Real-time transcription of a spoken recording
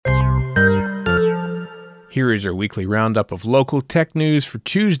Here is your weekly roundup of local tech news for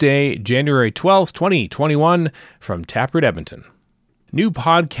Tuesday, January 12th, 2021, from Taproot Edmonton. New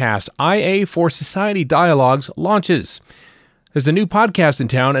podcast IA for Society Dialogues launches. There's a new podcast in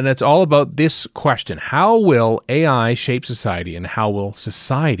town, and it's all about this question. How will AI shape society, and how will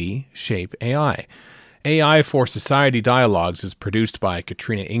society shape AI? AI for Society Dialogues is produced by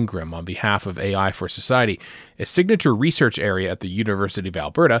Katrina Ingram on behalf of AI for Society, a signature research area at the University of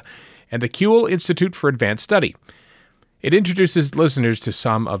Alberta, and the Kuehl Institute for Advanced Study. It introduces listeners to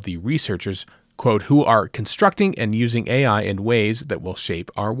some of the researchers, quote, who are constructing and using AI in ways that will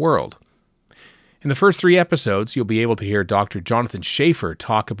shape our world. In the first 3 episodes, you'll be able to hear Dr. Jonathan Schaefer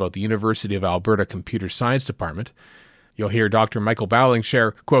talk about the University of Alberta Computer Science Department. You'll hear Dr. Michael Bowling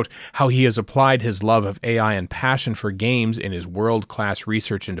share, quote, how he has applied his love of AI and passion for games in his world-class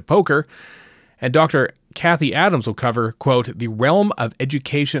research into poker. And Dr. Kathy Adams will cover, quote, the realm of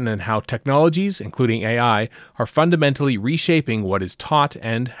education and how technologies, including AI, are fundamentally reshaping what is taught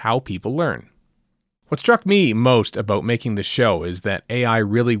and how people learn. What struck me most about making the show is that AI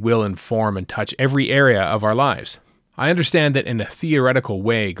really will inform and touch every area of our lives. I understand that in a theoretical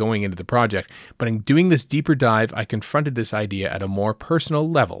way going into the project, but in doing this deeper dive, I confronted this idea at a more personal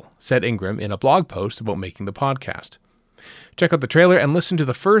level, said Ingram in a blog post about making the podcast. Check out the trailer and listen to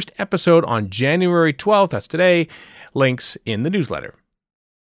the first episode on January 12th, that's today, links in the newsletter.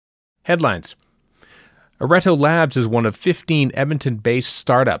 Headlines. Areto Labs is one of 15 Edmonton-based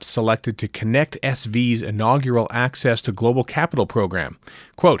startups selected to Connect SV's inaugural Access to Global Capital program.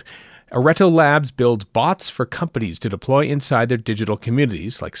 Quote, Areto Labs builds bots for companies to deploy inside their digital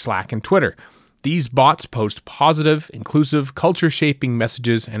communities like Slack and Twitter. These bots post positive, inclusive, culture-shaping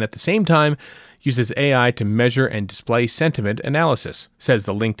messages and at the same time uses AI to measure and display sentiment analysis, says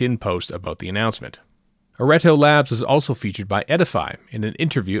the LinkedIn post about the announcement. Areto Labs is also featured by Edify in an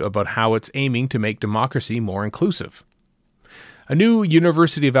interview about how it's aiming to make democracy more inclusive. A new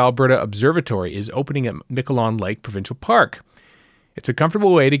University of Alberta observatory is opening at Miquelon Lake Provincial Park. It's a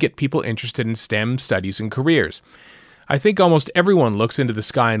comfortable way to get people interested in STEM studies and careers. I think almost everyone looks into the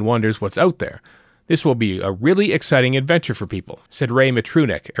sky and wonders what's out there. This will be a really exciting adventure for people, said Ray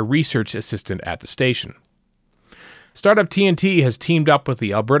Matrunek, a research assistant at the station. Startup TNT has teamed up with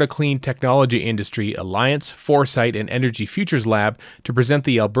the Alberta Clean Technology Industry Alliance, Foresight, and Energy Futures Lab to present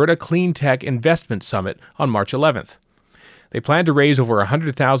the Alberta Clean Tech Investment Summit on March 11th. They plan to raise over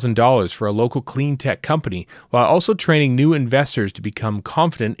 $100,000 for a local clean tech company while also training new investors to become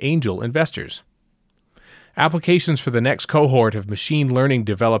confident angel investors. Applications for the next cohort of machine learning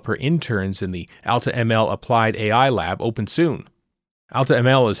developer interns in the AltaML Applied AI Lab open soon.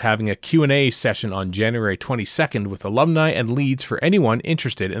 AltaML is having a Q&A session on January 22nd with alumni and leads for anyone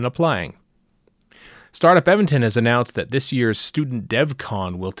interested in applying. Startup Edmonton has announced that this year's Student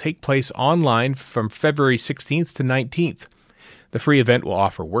DevCon will take place online from February 16th to 19th. The free event will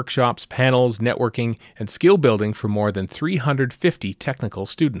offer workshops, panels, networking, and skill building for more than 350 technical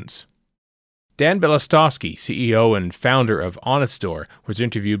students. Dan Belostowski, CEO and founder of HonestDoor, was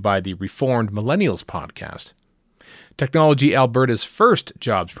interviewed by the Reformed Millennials podcast. Technology Alberta's first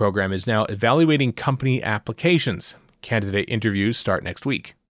jobs program is now evaluating company applications. Candidate interviews start next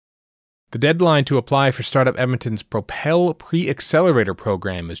week. The deadline to apply for Startup Edmonton's Propel Pre-Accelerator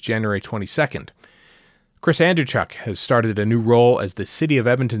program is January 22nd. Chris Anderchuk has started a new role as the City of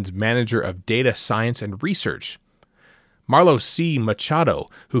Edmonton's Manager of Data Science and Research. Marlo C. Machado,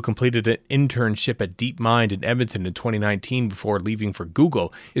 who completed an internship at DeepMind in Edmonton in 2019 before leaving for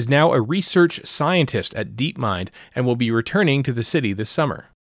Google, is now a research scientist at DeepMind and will be returning to the city this summer.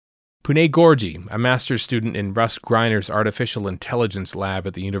 Pune Gorji, a master's student in Russ Greiner's Artificial Intelligence Lab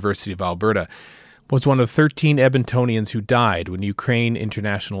at the University of Alberta, was one of 13 Edmontonians who died when Ukraine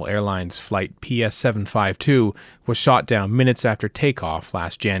International Airlines flight PS752 was shot down minutes after takeoff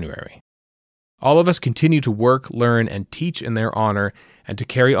last January. All of us continue to work, learn, and teach in their honor and to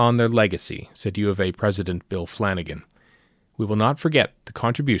carry on their legacy, said U of A President Bill Flanagan. We will not forget the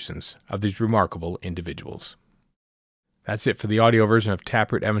contributions of these remarkable individuals. That's it for the audio version of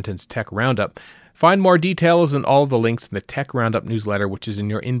Taproot Edmonton's Tech Roundup. Find more details and all of the links in the Tech Roundup newsletter, which is in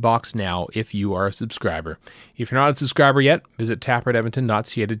your inbox now if you are a subscriber. If you're not a subscriber yet, visit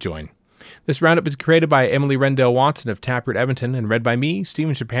taprootedmonton.ca to join. This roundup is created by Emily Rendell Watson of Taproot Edmonton and read by me,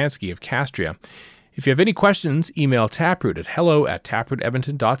 Stephen Shapansky of Castria. If you have any questions, email taproot at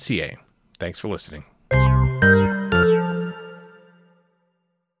hello@taprootedmonton.ca. Thanks for listening.